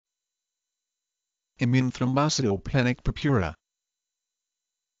Immune thrombocytopenic purpura.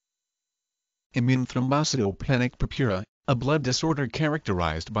 Immune thrombocytopenic purpura, a blood disorder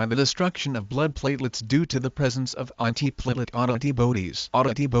characterized by the destruction of blood platelets due to the presence of antiplatelet autoantibodies.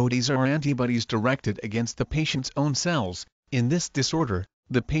 Autoantibodies are antibodies directed against the patient's own cells, in this disorder,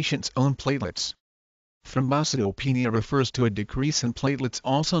 the patient's own platelets. Thrombocytopenia refers to a decrease in platelets,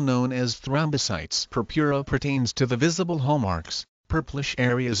 also known as thrombocytes. Purpura pertains to the visible hallmarks, purplish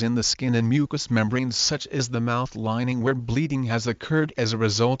areas in the skin and mucous membranes such as the mouth lining where bleeding has occurred as a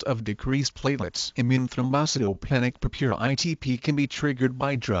result of decreased platelets. Immune thrombocytopenic purpura ITP can be triggered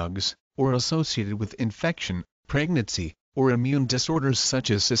by drugs, or associated with infection, pregnancy, or immune disorders such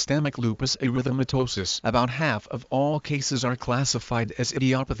as systemic lupus erythematosus. About half of all cases are classified as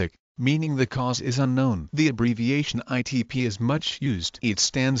idiopathic, meaning the cause is unknown. The abbreviation ITP is much used. It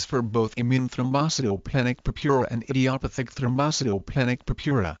stands for both immune thrombocytopenic purpura and idiopathic thrombocytopenic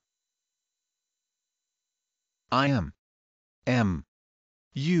purpura. IM M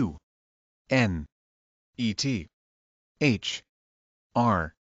U N E T H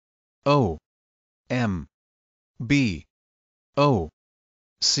R O M B O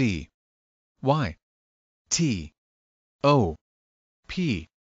C Y T O P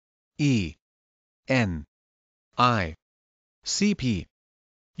E N I C P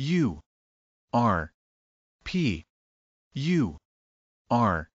U R P U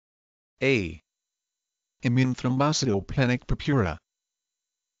R A. Immune thrombocytopenic purpura.